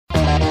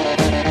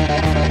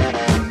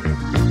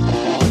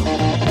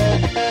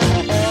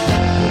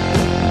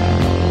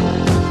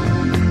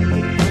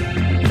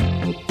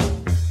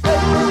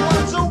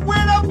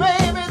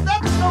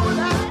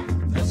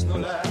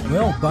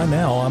by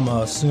now, I'm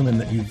assuming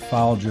that you've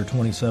filed your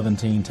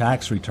 2017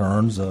 tax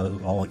returns,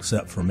 all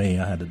except for me.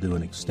 I had to do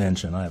an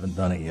extension. I haven't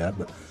done it yet,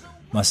 but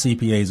my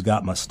CPA's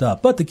got my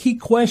stuff. But the key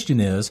question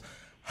is,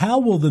 how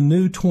will the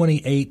new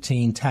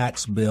 2018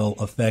 tax bill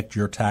affect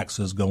your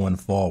taxes going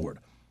forward?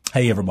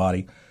 Hey,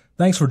 everybody.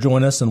 Thanks for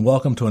joining us, and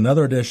welcome to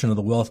another edition of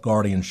the Wealth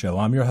Guardian Show.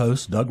 I'm your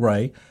host, Doug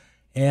Ray,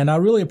 and I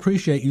really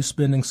appreciate you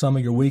spending some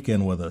of your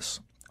weekend with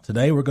us.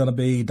 Today, we're going to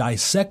be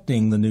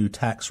dissecting the new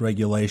tax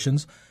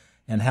regulations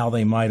and how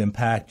they might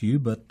impact you.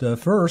 But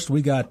first,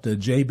 we got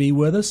JB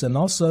with us, and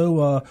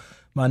also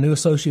my new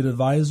associate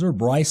advisor,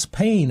 Bryce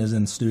Payne, is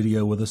in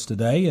studio with us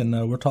today,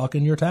 and we're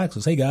talking your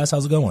taxes. Hey, guys,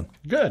 how's it going?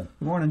 Good.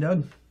 Morning,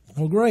 Doug.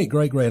 Well, great.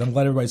 I'm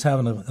glad everybody's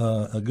having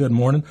a good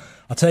morning.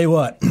 I'll tell you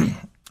what,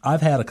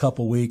 I've had a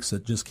couple weeks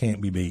that just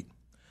can't be beat.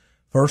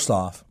 First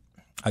off,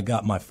 I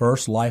got my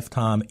first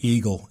lifetime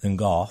eagle in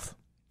golf.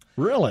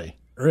 Really?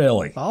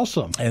 Really.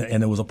 Awesome.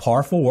 And it was a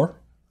par 4.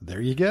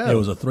 There you go. It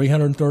was a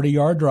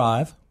 330-yard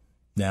drive.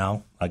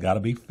 Now, I got to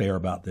be fair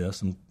about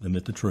this and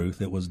admit the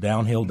truth. It was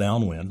downhill,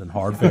 downwind, and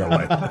hard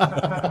fairway.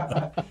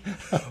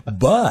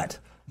 But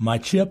my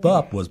chip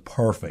up was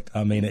perfect.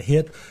 I mean, it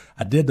hit.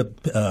 I did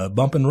the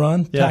bump and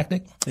run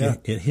tactic. Yeah.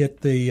 It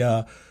hit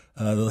the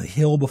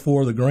hill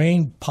before the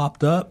green,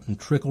 popped up, and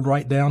trickled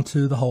right down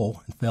to the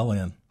hole and fell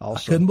in. Awesome.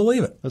 I couldn't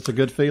believe it. That's a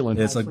good feeling.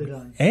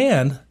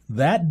 And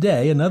that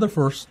day, another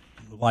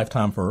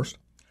lifetime first,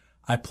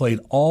 I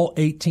played all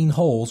 18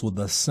 holes with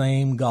the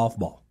same golf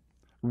ball.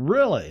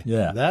 Really?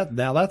 Yeah.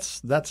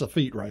 That's a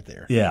feat right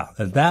there. Yeah,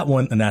 that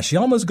one. Now she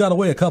almost got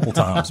away a couple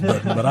times,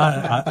 but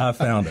I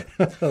found it.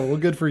 Well,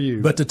 good for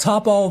you. But to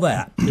top all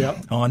that,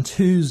 Yep. on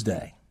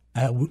Tuesday,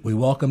 we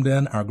welcomed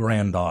in our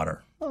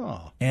granddaughter,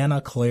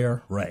 Anna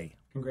Claire Ray.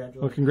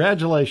 Well,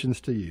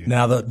 congratulations to you.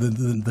 Now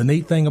the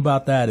neat thing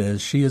about that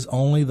is she is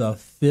only the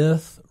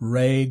 5th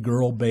Ray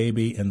girl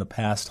baby in the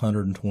past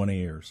 120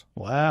 years.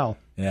 Wow.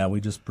 Yeah,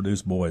 we just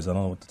produce boys. I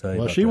don't know what to tell you.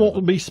 Well, about she that.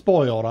 won't be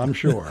spoiled, I'm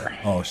sure.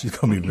 Oh, she's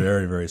going to be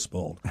very, very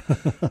spoiled.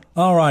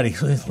 All righty.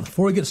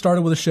 Before we get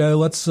started with the show,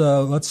 let's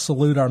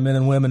salute our men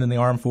and women in the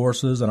armed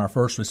forces and our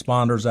first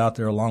responders out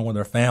there, along with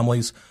their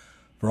families,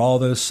 for all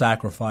those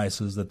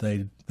sacrifices that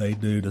they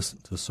do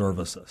to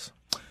service us.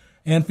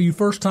 And for you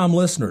first-time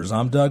listeners,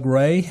 I'm Doug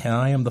Ray, and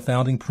I am the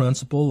founding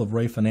principal of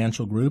Ray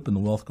Financial Group and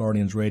the Wealth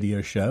Guardians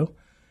radio show.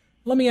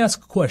 Let me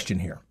ask a question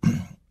here.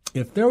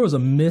 If there was a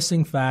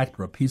missing fact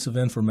or a piece of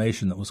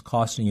information that was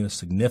costing you a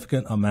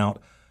significant amount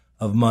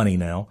of money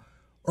now,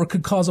 or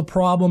could cause a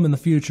problem in the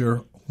future,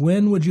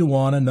 when would you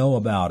want to know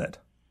about it?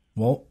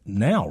 Well,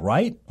 now,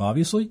 right?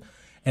 Obviously.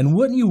 And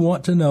wouldn't you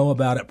want to know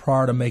about it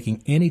prior to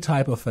making any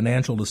type of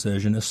financial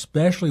decision,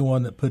 especially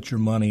one that puts your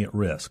money at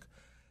risk?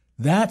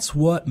 That's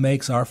what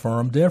makes our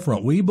firm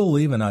different. We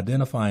believe in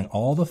identifying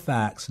all the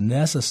facts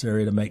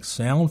necessary to make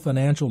sound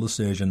financial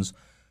decisions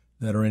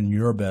that are in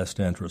your best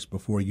interest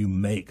before you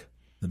make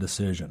the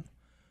decision.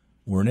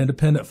 We're an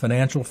independent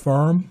financial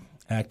firm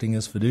acting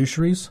as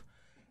fiduciaries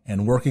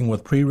and working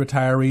with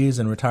pre-retirees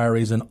and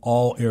retirees in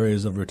all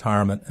areas of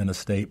retirement and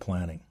estate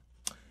planning.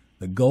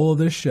 The goal of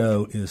this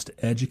show is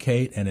to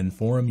educate and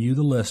inform you,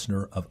 the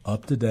listener, of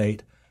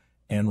up-to-date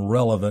and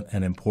relevant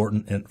and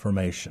important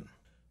information.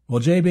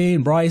 Well, JB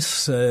and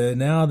Bryce,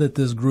 now that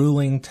this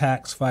grueling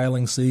tax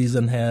filing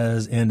season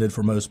has ended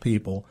for most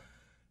people,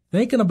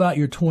 thinking about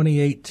your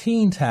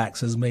 2018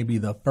 taxes may be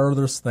the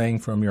furthest thing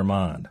from your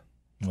mind.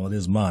 Well, it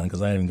is mine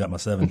because I haven't even got my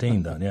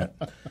 17 done yet.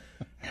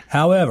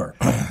 However,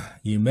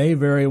 you may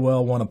very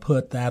well want to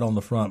put that on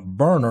the front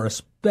burner,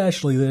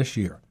 especially this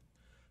year.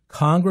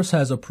 Congress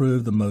has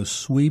approved the most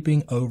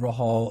sweeping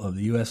overhaul of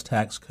the U.S.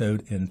 tax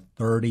code in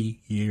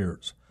 30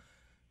 years,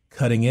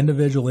 cutting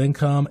individual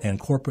income and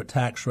corporate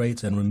tax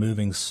rates and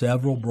removing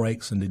several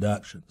breaks and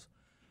deductions.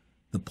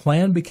 The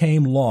plan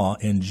became law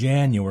in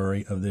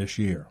January of this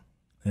year.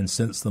 And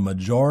since the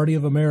majority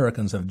of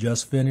Americans have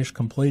just finished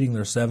completing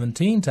their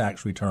 17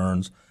 tax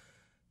returns,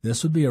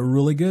 this would be a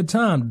really good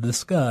time to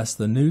discuss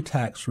the new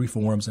tax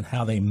reforms and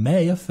how they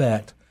may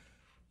affect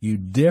you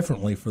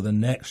differently for the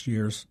next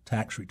year's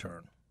tax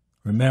return.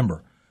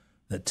 Remember,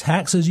 the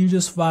taxes you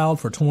just filed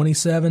for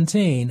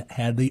 2017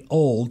 had the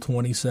old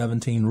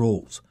 2017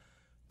 rules.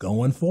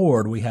 Going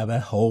forward, we have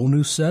a whole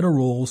new set of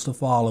rules to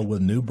follow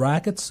with new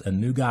brackets and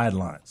new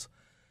guidelines.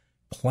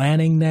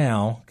 Planning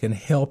now can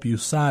help you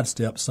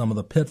sidestep some of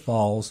the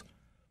pitfalls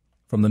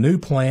from the new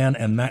plan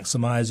and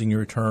maximizing your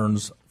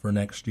returns for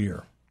next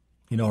year.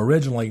 You know,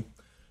 originally,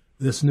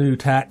 this new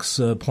tax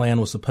plan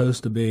was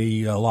supposed to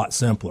be a lot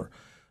simpler.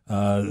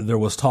 There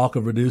was talk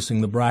of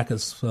reducing the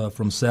brackets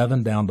from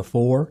 7 down to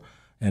 4,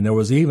 and there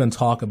was even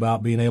talk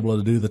about being able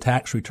to do the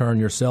tax return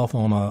yourself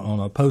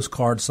on a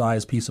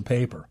postcard-sized piece of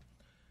paper.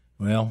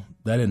 Well,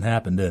 that didn't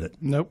happen, did it?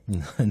 Nope.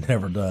 It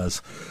never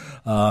does.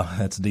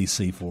 That's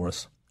DC for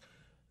us.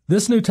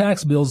 This new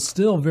tax bill is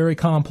still very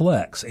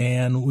complex,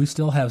 and we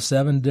still have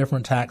 7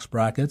 different tax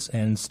brackets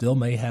and still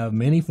may have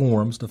many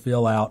forms to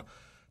fill out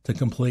to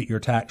complete your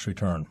tax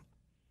return.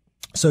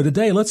 So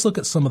today, let's look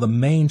at some of the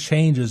main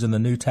changes in the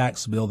new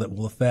tax bill that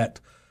will affect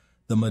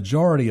the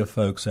majority of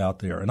folks out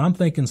there, and I'm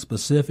thinking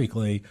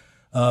specifically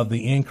of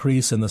the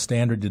increase in the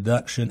standard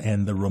deduction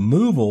and the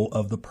removal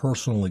of the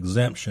personal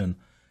exemption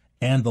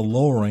and the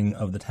lowering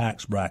of the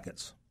tax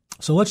brackets.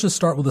 So let's just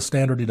start with the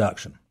standard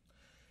deduction.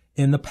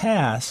 In the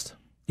past,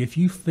 if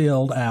you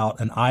filled out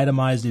an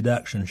itemized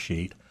deduction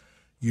sheet,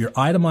 your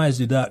itemized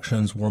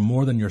deductions were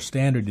more than your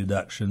standard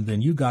deduction,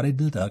 then you got to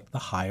deduct the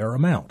higher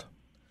amount.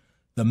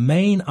 The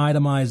main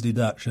itemized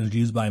deductions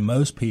used by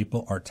most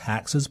people are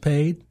taxes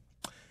paid,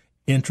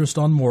 interest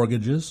on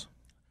mortgages,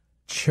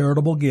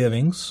 charitable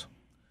givings,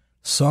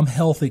 some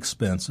health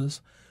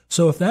expenses.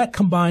 So if that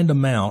combined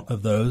amount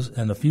of those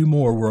and a few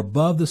more were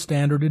above the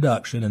standard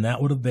deduction, and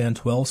that would have been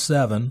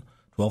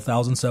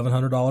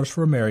 $12,700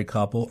 for a married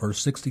couple or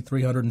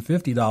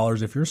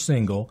 $6,350 if you're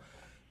single,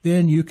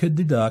 then you could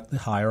deduct the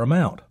higher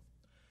amount.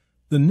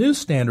 The new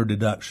standard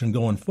deduction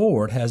going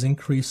forward has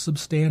increased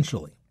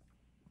substantially.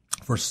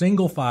 For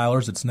single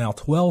filers, it's now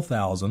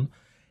 $12,000,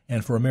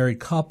 and for a married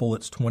couple,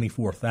 it's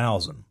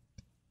 $24,000.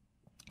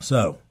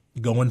 So,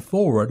 going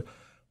forward,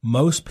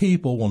 most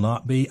people will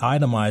not be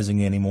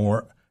itemizing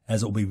anymore,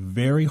 as it will be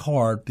very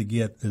hard to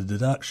get the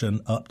deduction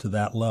up to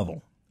that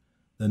level.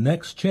 The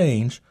next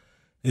change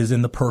is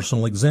in the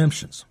personal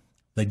exemptions.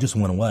 They just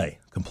went away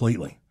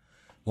completely.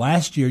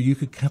 Last year, you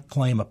could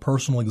claim a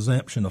personal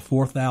exemption of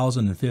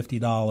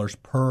 $4,050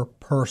 per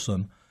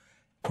person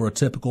for a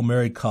typical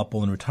married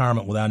couple in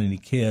retirement without any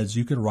kids.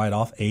 You could write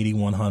off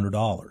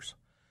 $8,100.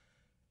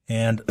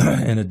 And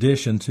in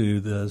addition to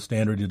the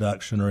standard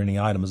deduction or any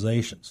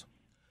itemizations.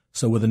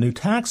 So with the new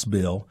tax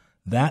bill,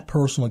 that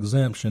personal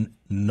exemption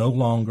no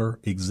longer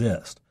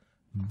exists.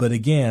 But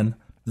again,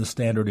 the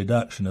standard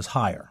deduction is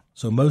higher.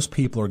 So most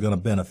people are going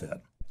to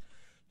benefit.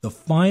 The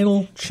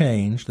final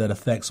change that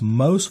affects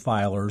most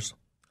filers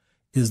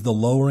is the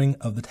lowering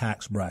of the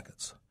tax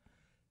brackets.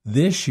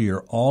 This year,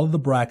 all of the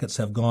brackets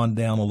have gone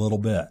down a little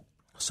bit.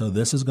 So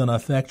this is going to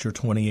affect your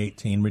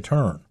 2018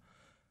 return.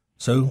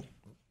 So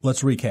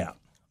let's recap.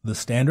 The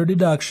standard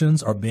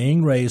deductions are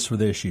being raised for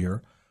this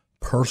year.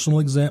 Personal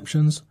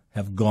exemptions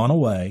have gone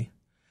away.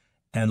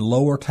 And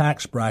lower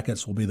tax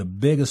brackets will be the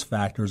biggest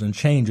factors and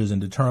changes in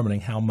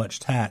determining how much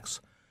tax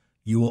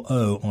you will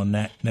owe on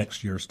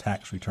next year's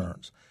tax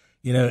returns.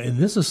 You know, and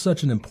this is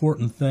such an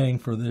important thing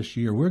for this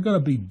year. We're going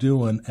to be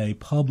doing a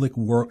public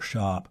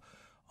workshop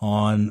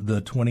on the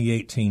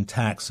 2018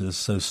 taxes,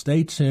 so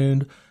stay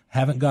tuned.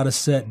 Haven't got a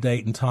set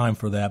date and time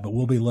for that, but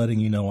we'll be letting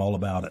you know all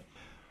about it.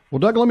 Well,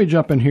 Doug, let me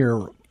jump in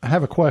here. I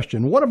have a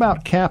question. What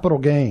about capital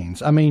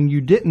gains? I mean,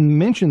 you didn't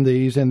mention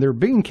these, and they're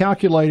being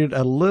calculated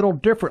a little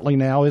differently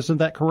now. Isn't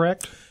that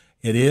correct?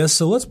 It is.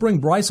 So let's bring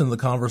Bryce into the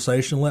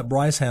conversation. Let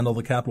Bryce handle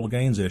the capital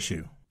gains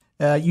issue.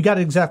 You got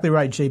it exactly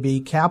right,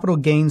 JB. Capital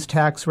gains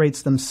tax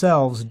rates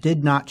themselves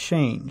did not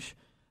change,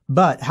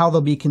 but how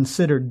they'll be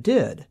considered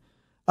did.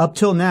 Up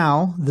till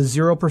now, the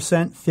 0%,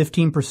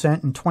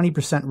 15%, and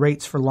 20%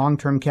 rates for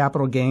long-term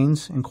capital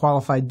gains and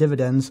qualified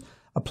dividends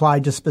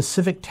applied to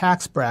specific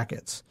tax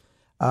brackets.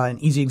 An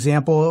easy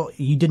example,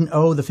 you didn't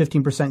owe the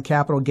 15%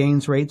 capital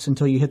gains rates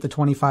until you hit the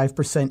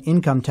 25%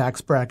 income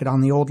tax bracket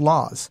on the old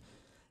laws.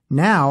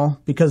 Now,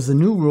 because the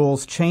new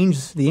rules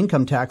changed the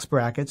income tax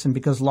brackets and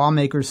because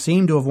lawmakers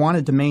seem to have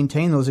wanted to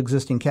maintain those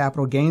existing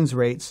capital gains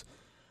rates,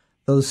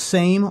 those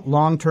same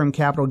long-term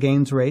capital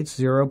gains rates,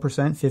 0%,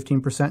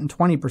 15%, and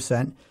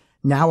 20%,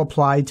 now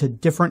apply to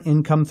different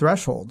income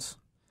thresholds.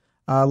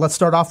 Let's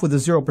start off with the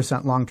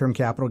 0% long-term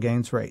capital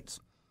gains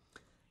rates.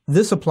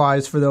 This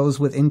applies for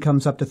those with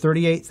incomes up to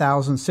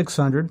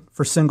 $38,600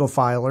 for single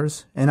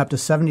filers and up to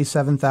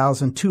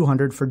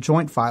 $77,200 for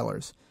joint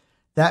filers.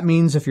 That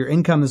means if your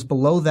income is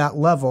below that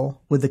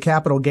level with the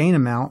capital gain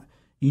amount,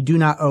 you do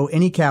not owe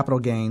any capital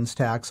gains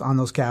tax on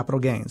those capital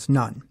gains,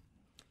 none.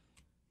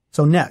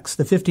 So next,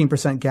 the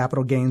 15%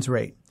 capital gains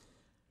rate.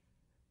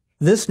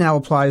 This now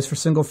applies for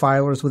single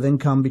filers with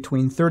income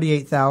between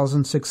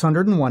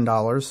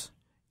 $38,601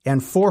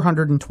 and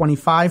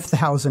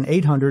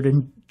 $425,800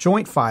 in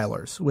joint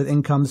filers with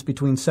incomes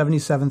between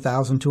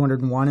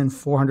 $77,201 and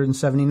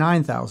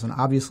 $479,000,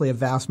 obviously a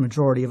vast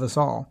majority of us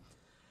all.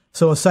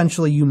 So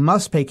essentially, you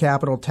must pay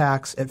capital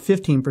tax at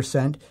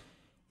 15%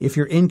 if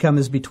your income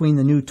is between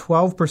the new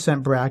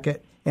 12%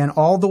 bracket and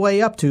all the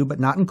way up to, but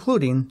not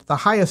including, the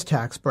highest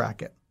tax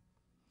bracket.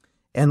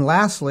 And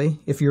lastly,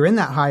 if you're in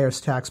that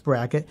highest tax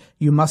bracket,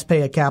 you must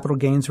pay a capital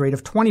gains rate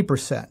of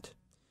 20%,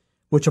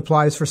 which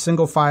applies for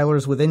single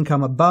filers with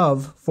income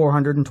above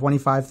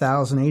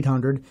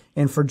 $425,800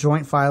 and for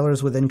joint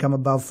filers with income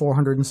above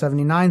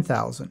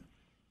 $479,000.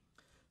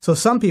 So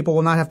some people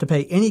will not have to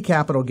pay any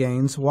capital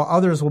gains, while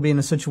others will be in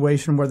a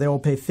situation where they will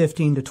pay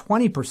 15 to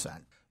 20%.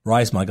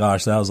 Bryce, my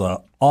gosh, that was an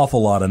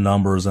awful lot of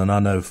numbers, and I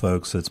know,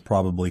 folks, it's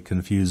probably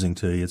confusing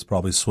to you. It's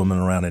probably swimming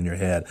around in your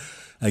head.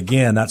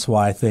 Again, that's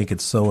why I think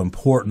it's so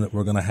important that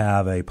we're going to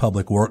have a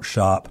public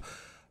workshop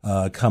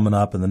coming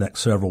up in the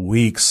next several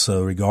weeks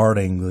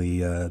regarding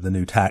the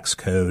new tax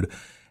code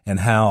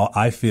and how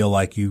I feel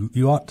like you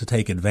ought to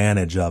take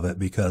advantage of it,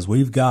 because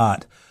we've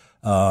got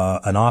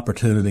an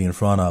opportunity in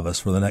front of us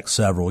for the next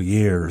several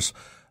years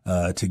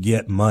to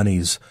get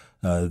monies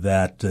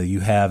that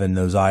you have in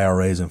those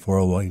IRAs and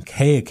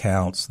 401k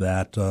accounts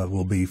that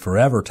will be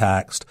forever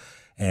taxed,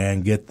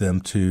 and get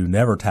them to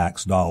never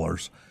tax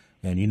dollars.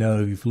 And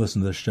if you've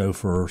listened to this show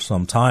for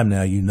some time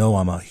now,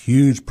 I'm a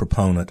huge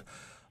proponent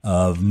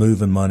of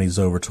moving monies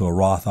over to a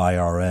Roth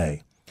IRA.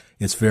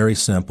 It's very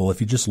simple. If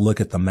you just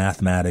look at the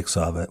mathematics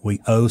of it, we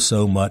owe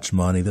so much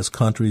money. This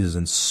country is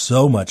in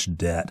so much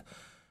debt,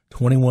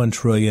 $21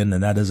 trillion,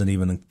 and that doesn't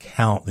even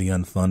count the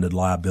unfunded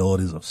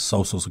liabilities of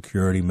Social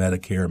Security,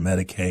 Medicare,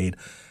 Medicaid.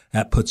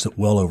 That puts it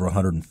well over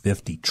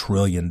 $150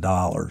 trillion.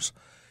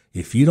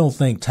 If you don't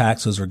think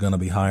taxes are going to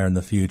be higher in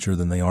the future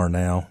than they are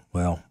now,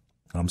 well,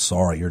 I'm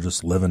sorry. You're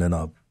just living in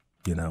a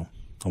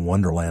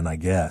wonderland, I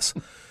guess.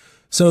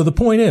 So the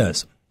point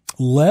is,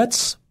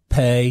 let's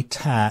pay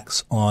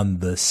tax on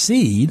the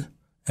seed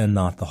and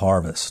not the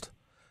harvest.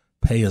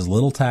 Pay as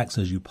little tax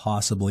as you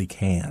possibly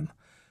can.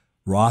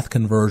 Roth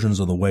conversions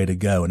are the way to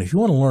go. And if you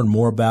want to learn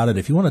more about it,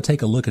 if you want to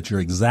take a look at your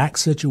exact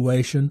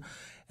situation,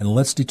 and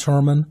let's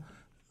determine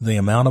the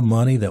amount of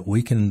money that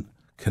we can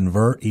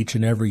convert each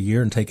and every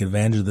year and take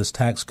advantage of this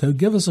tax code,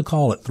 give us a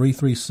call at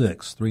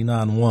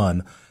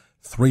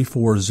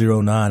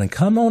 336-391-3409 and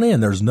come on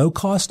in. There's no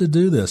cost to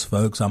do this,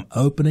 folks. I'm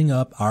opening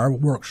up our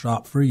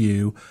workshop for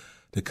you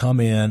to come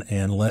in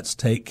and let's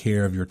take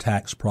care of your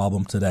tax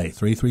problem today.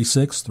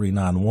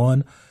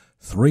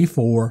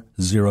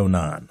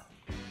 336-391-3409.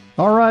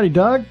 All righty,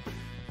 Doug.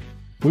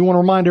 We want to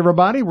remind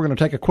everybody we're going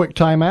to take a quick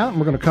time out and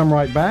we're going to come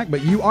right back.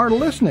 But you are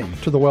listening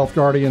to the Wealth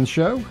Guardians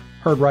Show,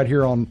 heard right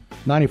here on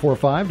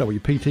 94.5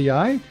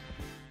 WPTI.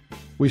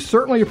 We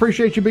certainly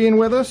appreciate you being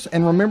with us.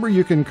 And remember,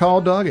 you can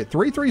call Doug at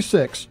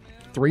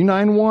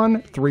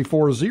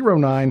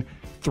 336-391-3409,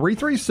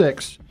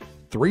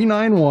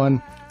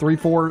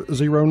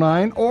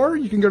 336-391-3409, or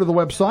you can go to the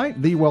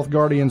website,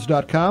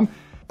 thewealthguardians.com.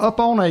 Up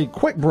on a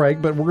quick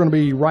break, but we're going to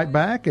be right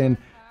back, and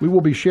we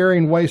will be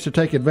sharing ways to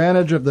take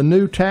advantage of the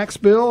new tax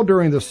bill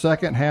during the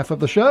second half of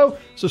the show.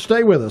 So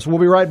stay with us. We'll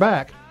be right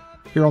back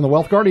here on the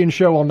Wealth Guardians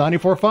Show on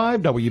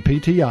 94.5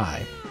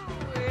 WPTI.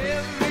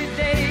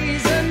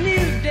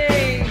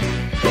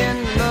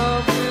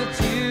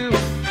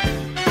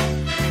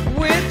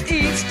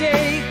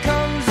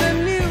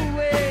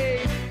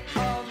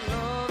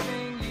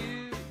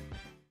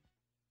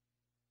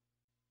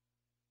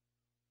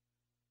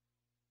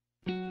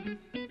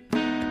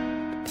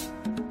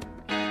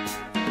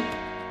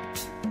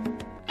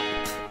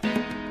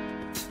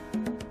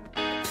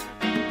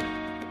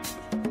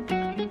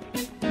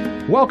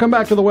 Welcome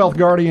back to the Wealth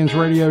Guardians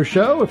radio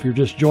show. If you're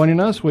just joining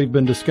us, we've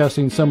been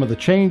discussing some of the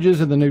changes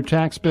in the new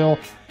tax bill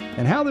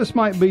and how this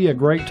might be a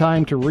great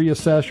time to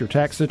reassess your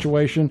tax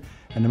situation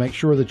and to make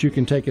sure that you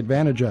can take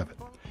advantage of it.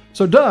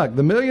 So, Doug,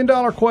 the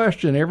million-dollar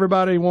question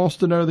everybody wants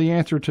to know the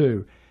answer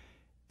to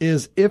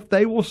is if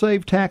they will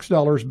save tax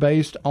dollars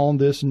based on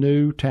this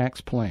new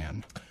tax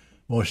plan.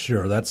 Well,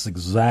 sure. That's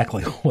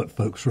exactly what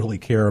folks really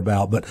care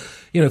about. But,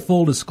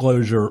 full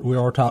disclosure, we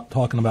are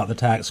talking about the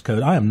tax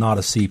code. I am not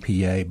a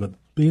CPA, but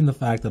being the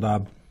fact that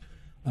I'm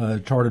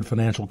a chartered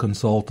financial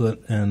consultant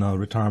and a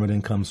retirement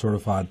income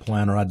certified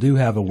planner, I do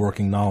have a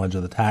working knowledge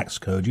of the tax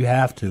code. You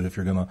have to if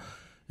you're going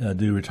to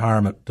do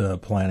retirement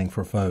planning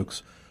for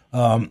folks.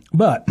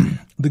 But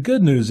the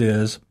good news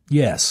is,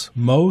 yes,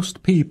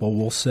 most people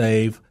will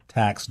save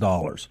tax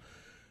dollars.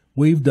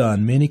 We've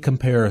done many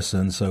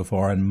comparisons so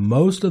far, and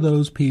most of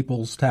those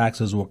people's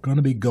taxes are going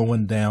to be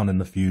going down in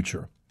the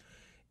future.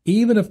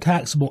 Even if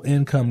taxable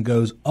income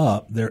goes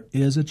up, there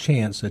is a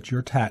chance that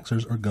your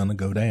taxes are going to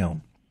go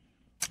down.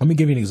 Let me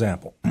give you an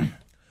example.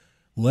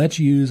 Let's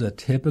use a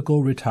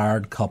typical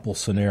retired couple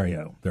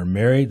scenario. They're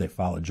married, they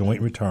file a joint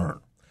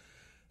return.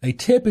 They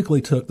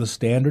typically took the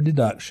standard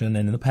deduction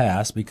in the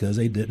past because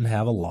they didn't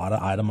have a lot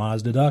of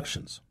itemized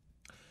deductions.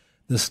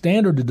 The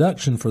standard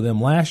deduction for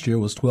them last year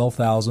was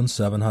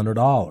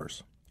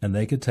 $12,700, and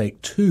they could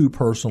take 2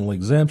 personal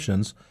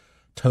exemptions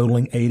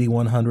totaling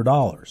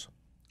 $8,100.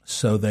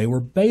 So they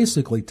were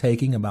basically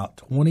taking about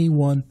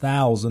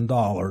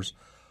 $21,000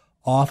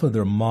 off of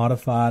their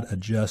modified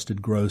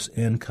adjusted gross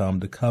income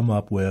to come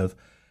up with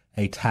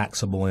a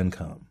taxable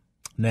income.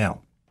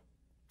 Now,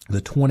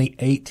 the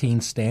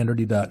 2018 standard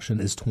deduction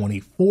is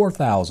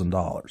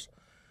 $24,000.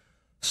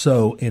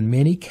 So in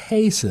many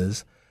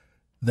cases,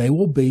 they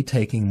will be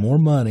taking more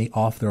money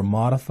off their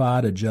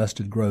modified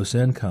adjusted gross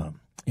income.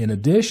 In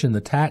addition,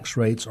 the tax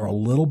rates are a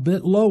little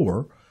bit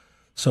lower,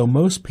 so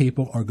most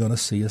people are going to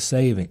see a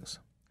savings.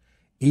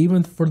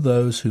 Even for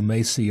those who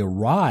may see a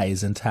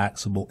rise in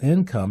taxable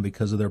income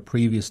because of their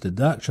previous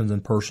deductions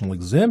and personal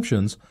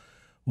exemptions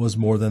was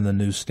more than the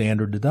new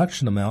standard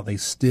deduction amount, they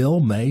still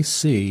may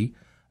see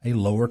a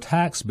lower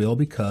tax bill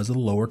because of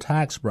the lower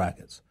tax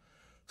brackets.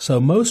 So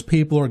most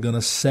people are going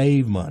to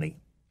save money.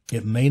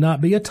 It may not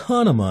be a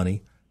ton of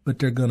money, but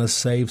they're going to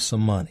save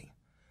some money.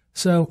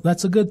 So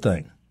that's a good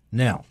thing.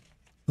 Now,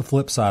 the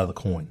flip side of the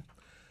coin.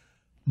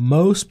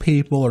 Most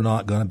people are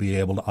not going to be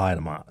able to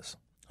itemize.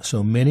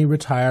 So many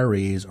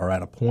retirees are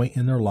at a point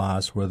in their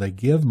lives where they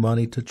give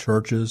money to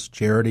churches,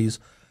 charities,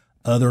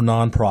 other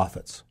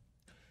nonprofits.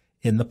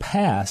 In the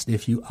past,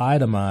 if you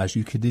itemized,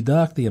 you could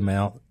deduct the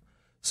amount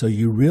so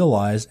you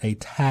realize a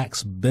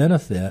tax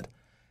benefit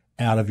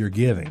out of your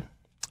giving.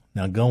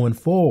 Now, going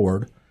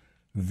forward,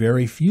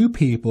 very few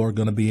people are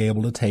going to be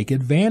able to take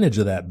advantage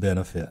of that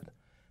benefit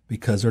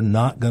because they're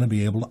not going to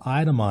be able to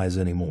itemize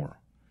anymore.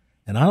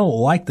 And I don't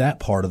like that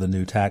part of the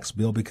new tax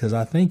bill because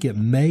I think it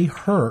may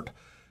hurt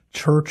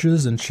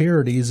churches and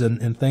charities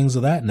and things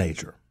of that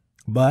nature.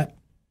 But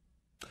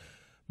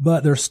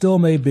there still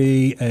may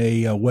be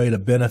a way to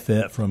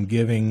benefit from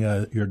giving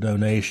your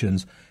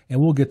donations,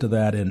 and we'll get to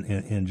that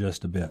in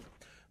just a bit.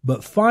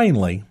 But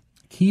finally,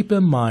 keep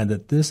in mind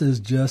that this is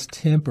just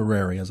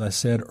temporary, as I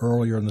said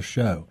earlier in the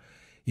show.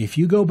 If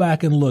you go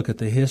back and look at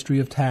the history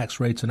of tax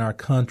rates in our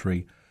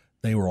country,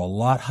 they were a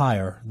lot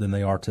higher than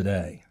they are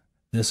today.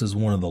 This is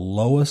one of the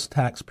lowest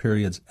tax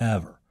periods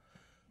ever.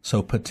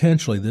 So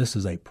potentially this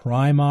is a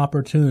prime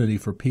opportunity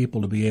for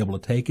people to be able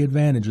to take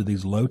advantage of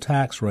these low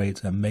tax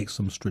rates and make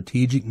some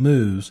strategic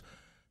moves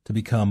to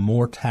become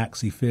more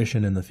tax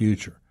efficient in the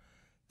future.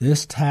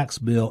 This tax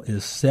bill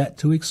is set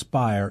to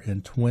expire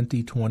in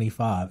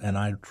 2025, and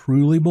I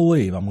truly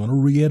believe, I'm going to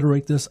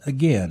reiterate this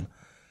again,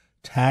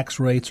 tax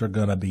rates are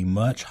going to be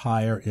much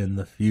higher in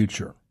the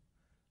future.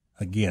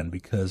 Again,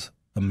 because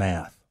the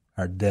math,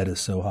 our debt is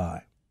so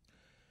high.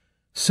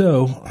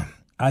 So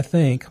I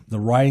think the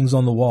writing's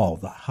on the wall.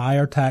 The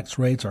higher tax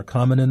rates are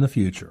coming in the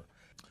future.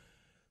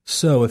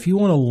 So if you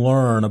want to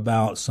learn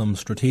about some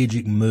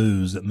strategic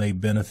moves that may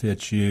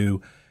benefit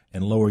you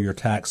and lower your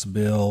tax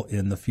bill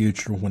in the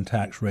future when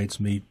tax rates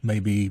may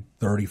be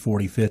 30,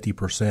 40,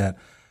 50%,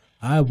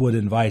 I would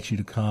invite you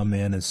to come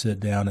in and sit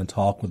down and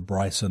talk with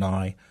Bryce and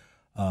I.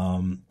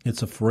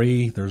 It's a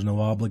free, there's no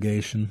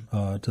obligation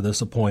to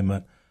this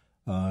appointment.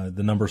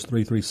 The number's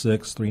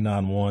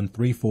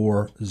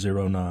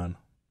 336-391-3409.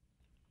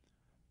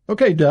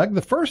 Okay, Doug,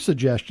 the first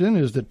suggestion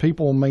is that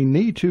people may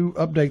need to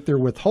update their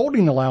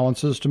withholding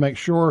allowances to make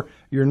sure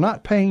you're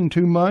not paying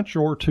too much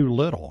or too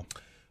little.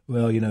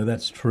 Well,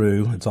 that's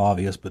true. It's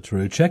obvious, but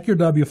true. Check your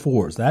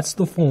W-4s. That's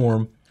the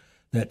form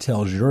that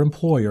tells your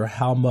employer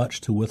how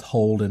much to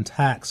withhold in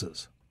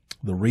taxes.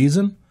 The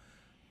reason?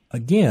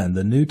 Again,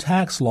 the new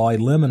tax law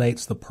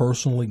eliminates the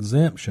personal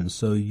exemption,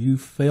 so you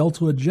fail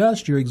to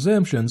adjust your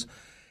exemptions,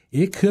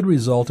 it could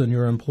result in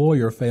your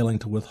employer failing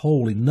to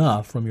withhold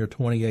enough from your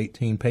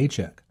 2018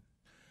 paycheck.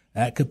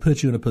 That could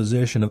put you in a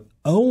position of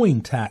owing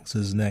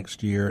taxes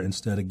next year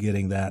instead of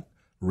getting that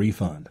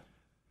refund.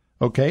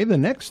 Okay, the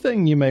next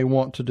thing you may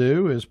want to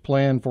do is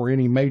plan for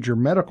any major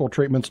medical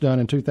treatments done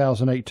in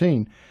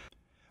 2018.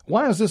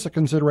 Why is this a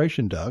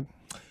consideration, Doug?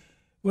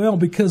 Well,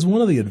 because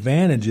one of the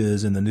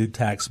advantages in the new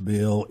tax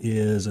bill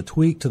is a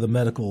tweak to the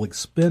medical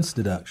expense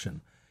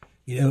deduction.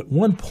 At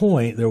one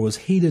point, there was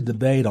heated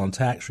debate on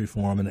tax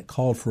reform, and it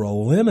called for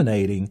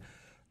eliminating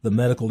the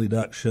medical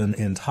deduction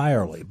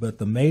entirely. But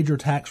the major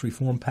tax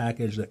reform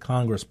package that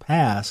Congress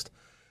passed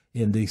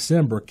in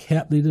December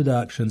kept the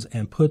deductions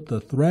and put the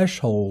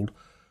threshold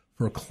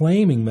for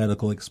claiming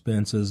medical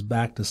expenses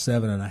back to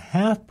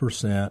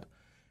 7.5%,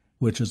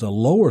 which is a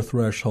lower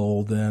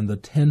threshold than the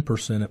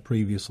 10% it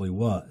previously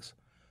was.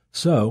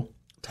 So,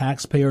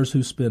 taxpayers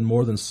who spend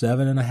more than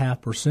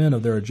 7.5%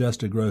 of their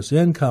adjusted gross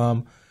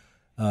income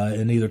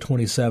in either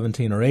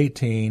 2017 or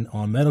 18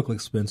 on medical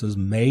expenses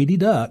may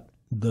deduct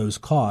those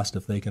costs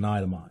if they can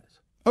itemize.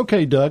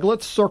 Okay, Doug,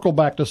 let's circle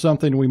back to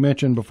something we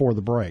mentioned before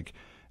the break.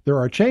 There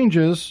are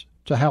changes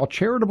to how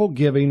charitable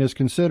giving is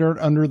considered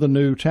under the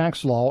new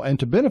tax law, and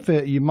to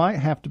benefit, you might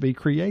have to be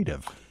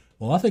creative.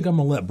 Well, I think I'm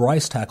going to let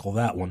Bryce tackle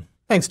that one.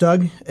 Thanks,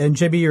 Doug. And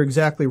JB, you're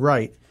exactly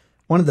right.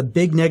 One of the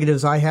big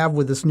negatives I have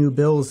with this new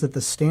bill is that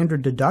the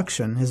standard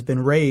deduction has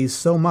been raised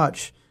so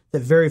much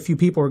that very few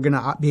people are going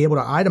to be able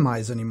to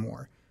itemize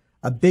anymore.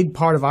 A big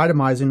part of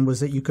itemizing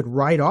was that you could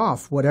write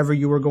off whatever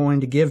you were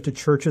going to give to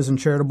churches and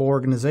charitable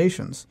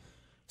organizations.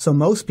 So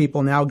most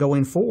people now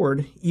going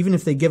forward, even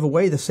if they give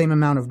away the same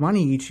amount of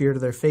money each year to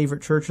their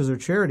favorite churches or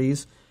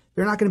charities,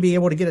 they're not going to be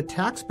able to get a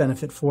tax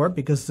benefit for it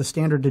because the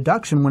standard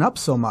deduction went up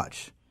so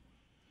much.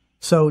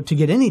 So to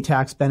get any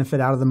tax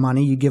benefit out of the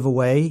money you give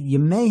away, you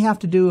may have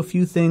to do a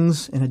few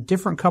things in a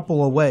different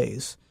couple of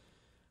ways.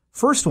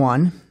 First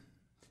one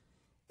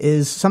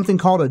is something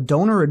called a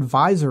donor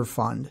advisor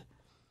fund.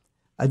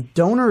 A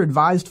donor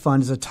advised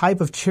fund is a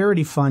type of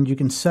charity fund you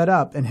can set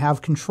up and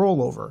have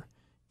control over.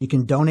 You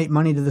can donate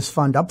money to this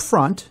fund up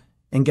front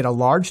and get a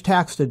large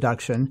tax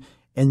deduction,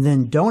 and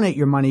then donate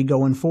your money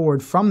going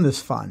forward from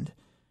this fund.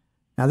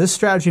 Now, this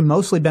strategy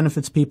mostly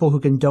benefits people who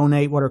can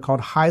donate what are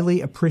called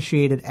highly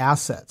appreciated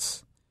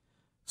assets.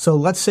 So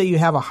let's say you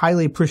have a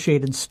highly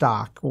appreciated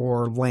stock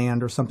or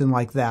land or something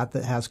like that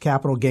that has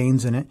capital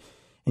gains in it,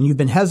 and you've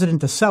been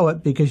hesitant to sell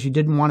it because you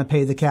didn't want to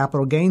pay the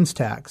capital gains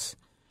tax.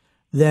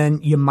 Then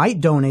you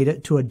might donate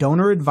it to a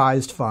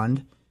donor-advised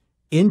fund.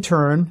 In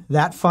turn,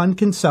 that fund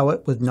can sell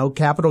it with no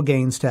capital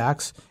gains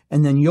tax,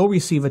 and then you'll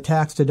receive a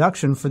tax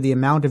deduction for the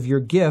amount of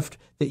your gift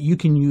that you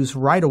can use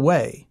right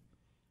away.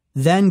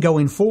 Then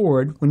going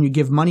forward, when you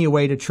give money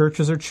away to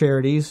churches or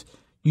charities,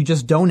 you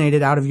just donate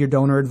it out of your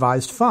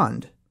donor-advised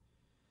fund.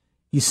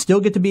 You still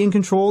get to be in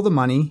control of the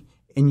money,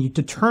 and you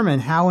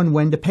determine how and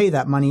when to pay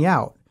that money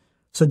out.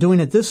 So doing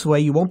it this way,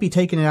 you won't be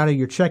taking it out of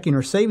your checking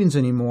or savings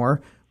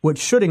anymore, which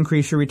should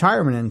increase your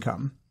retirement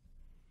income.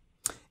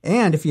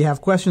 And if you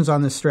have questions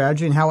on this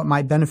strategy and how it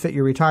might benefit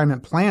your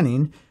retirement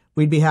planning,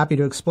 we'd be happy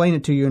to explain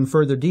it to you in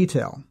further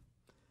detail.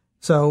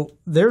 So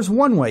there's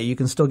one way you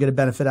can still get a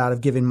benefit out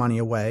of giving money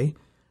away.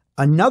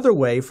 Another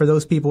way for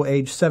those people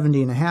aged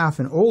 70 and a half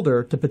and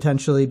older to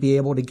potentially be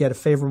able to get a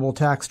favorable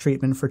tax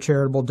treatment for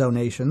charitable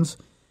donations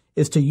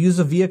is to use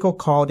a vehicle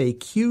called a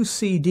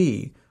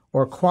QCD,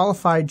 or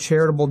Qualified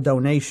Charitable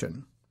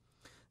Donation.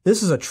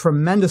 This is a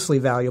tremendously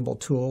valuable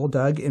tool,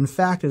 Doug. In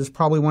fact, it is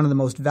probably one of the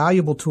most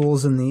valuable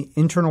tools in the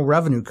Internal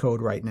Revenue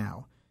Code right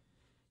now.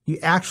 You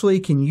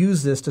actually can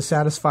use this to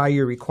satisfy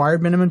your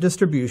required minimum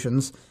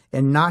distributions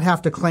and not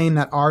have to claim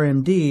that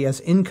RMD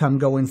as income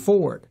going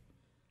forward.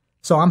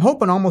 So I'm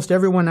hoping almost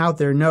everyone out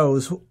there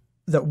knows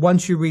that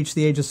once you reach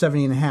the age of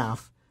 70 and a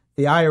half,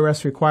 the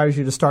IRS requires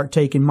you to start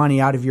taking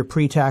money out of your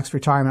pre-tax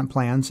retirement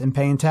plans and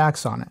paying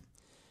tax on it.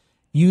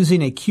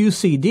 Using a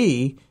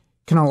QCD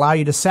can allow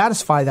you to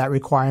satisfy that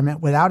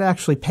requirement without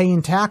actually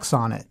paying tax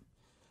on it.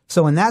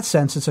 So in that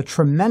sense, it's a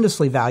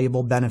tremendously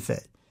valuable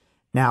benefit.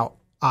 Now,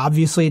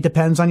 obviously, it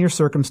depends on your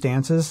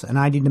circumstances, and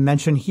I need to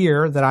mention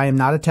here that I am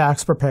not a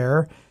tax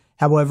preparer.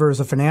 However,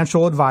 as a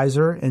financial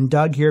advisor, and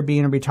Doug here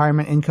being a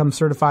retirement income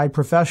certified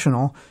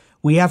professional,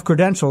 we have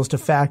credentials to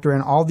factor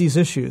in all these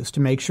issues to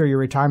make sure your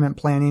retirement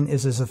planning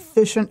is as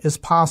efficient as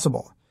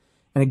possible.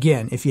 And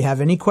again, if you have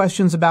any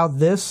questions about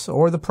this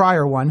or the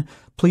prior one,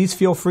 please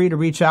feel free to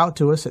reach out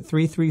to us at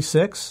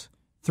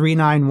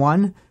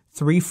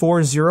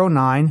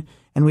 336-391-3409,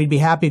 and we'd be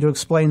happy to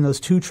explain those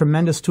two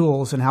tremendous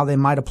tools and how they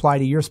might apply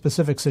to your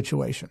specific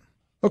situation.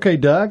 Okay,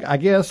 Doug, I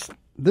guess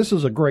this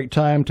is a great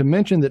time to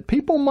mention that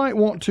people might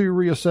want to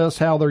reassess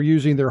how they're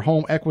using their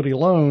home equity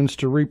loans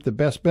to reap the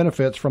best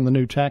benefits from the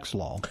new tax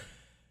law.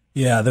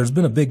 Yeah, there's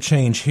been a big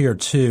change here,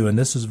 too, and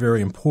this is very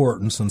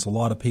important since a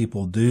lot of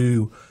people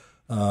do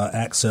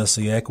access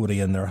the equity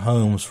in their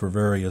homes for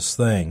various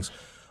things.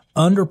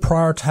 Under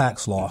prior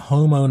tax law,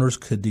 homeowners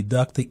could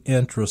deduct the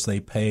interest they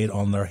paid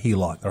on their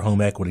HELOC, their home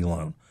equity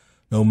loan,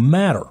 no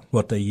matter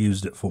what they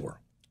used it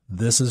for.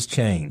 This has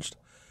changed.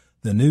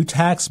 The new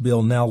tax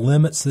bill now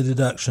limits the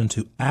deduction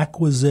to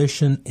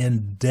acquisition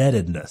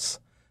indebtedness.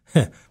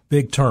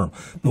 Big term.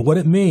 But what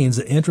it means,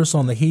 the interest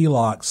on the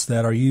HELOCs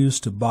that are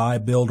used to buy,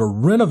 build, or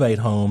renovate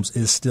homes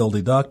is still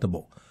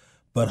deductible.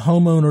 But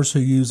homeowners who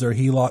use their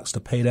HELOCs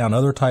to pay down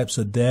other types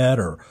of debt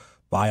or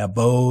buy a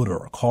boat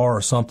or a car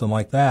or something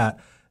like that,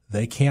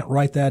 they can't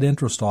write that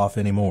interest off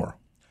anymore.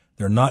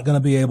 They're not going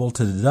to be able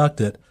to deduct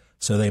it,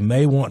 so they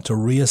may want to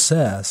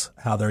reassess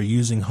how they're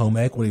using home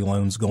equity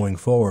loans going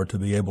forward to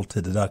be able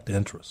to deduct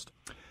interest.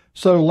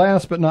 So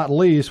last but not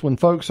least, when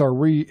folks are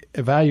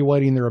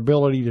reevaluating their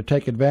ability to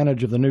take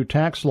advantage of the new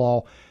tax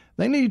law,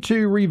 they need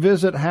to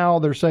revisit how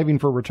they're saving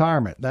for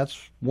retirement.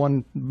 That's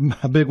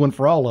a big one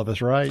for all of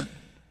us, right?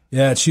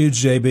 Yeah, it's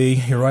huge,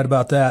 JB. You're right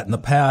about that. In the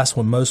past,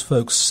 when most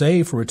folks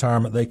saved for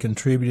retirement, they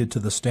contributed to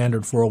the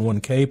standard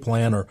 401k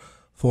plan or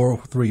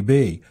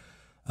 403b.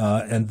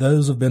 And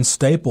those have been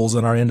staples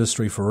in our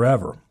industry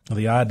forever.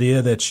 The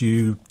idea that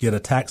you get a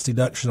tax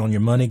deduction on your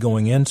money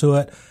going into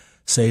it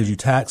saves you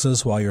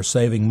taxes while you're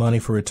saving money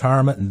for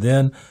retirement, and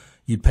then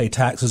you'd pay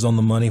taxes on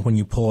the money when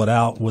you pull it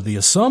out with the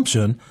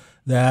assumption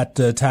that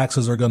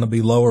taxes are going to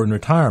be lower in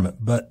retirement.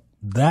 But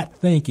that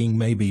thinking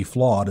may be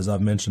flawed, as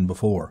I've mentioned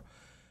before.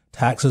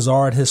 Taxes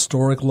are at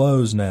historic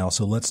lows now,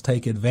 so let's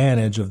take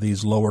advantage of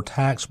these lower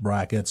tax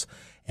brackets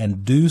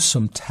and do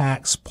some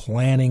tax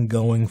planning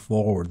going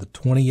forward. The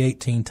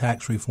 2018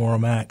 Tax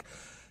Reform Act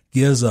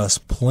gives us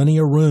plenty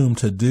of room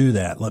to do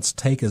that. Let's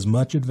take as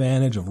much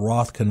advantage of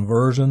Roth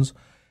conversions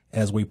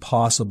as we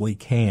possibly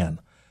can.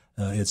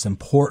 It's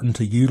important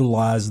to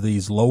utilize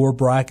these lower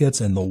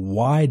brackets and the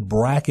wide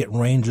bracket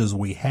ranges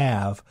we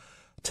have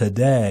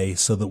today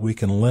so that we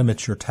can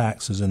limit your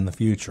taxes in the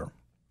future.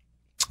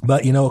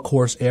 But, of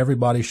course,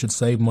 everybody should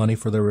save money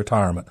for their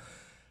retirement.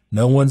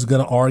 No one's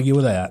going to argue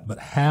with that. But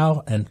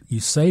how and you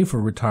save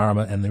for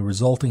retirement and the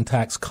resulting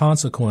tax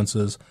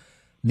consequences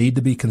need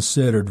to be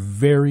considered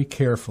very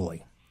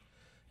carefully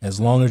as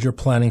long as you're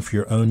planning for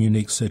your own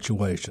unique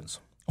situations.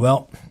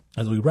 Well,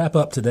 as we wrap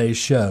up today's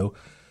show,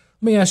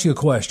 let me ask you a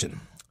question.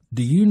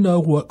 Do you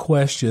know what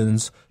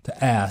questions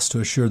to ask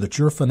to assure that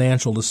your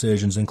financial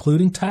decisions,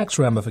 including tax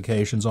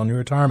ramifications on your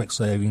retirement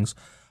savings,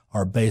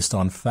 are based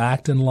on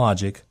fact and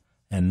logic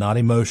and not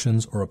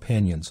emotions or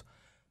opinions?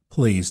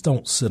 Please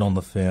don't sit on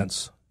the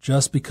fence.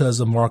 Just because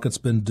the market's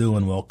been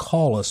doing well,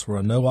 call us for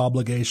a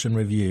no-obligation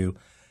review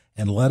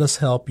and let us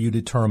help you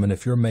determine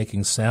if you're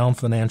making sound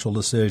financial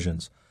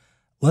decisions.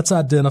 Let's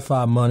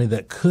identify money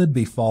that could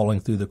be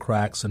falling through the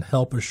cracks and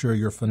help assure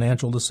your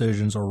financial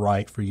decisions are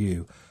right for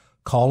you.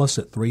 Call us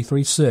at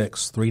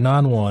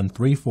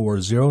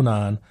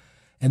 336-391-3409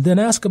 and then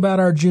ask about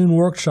our June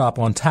workshop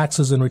on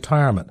taxes and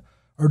retirement,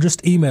 or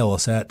just email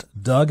us at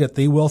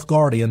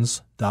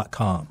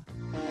doug@thewealthguardians.com.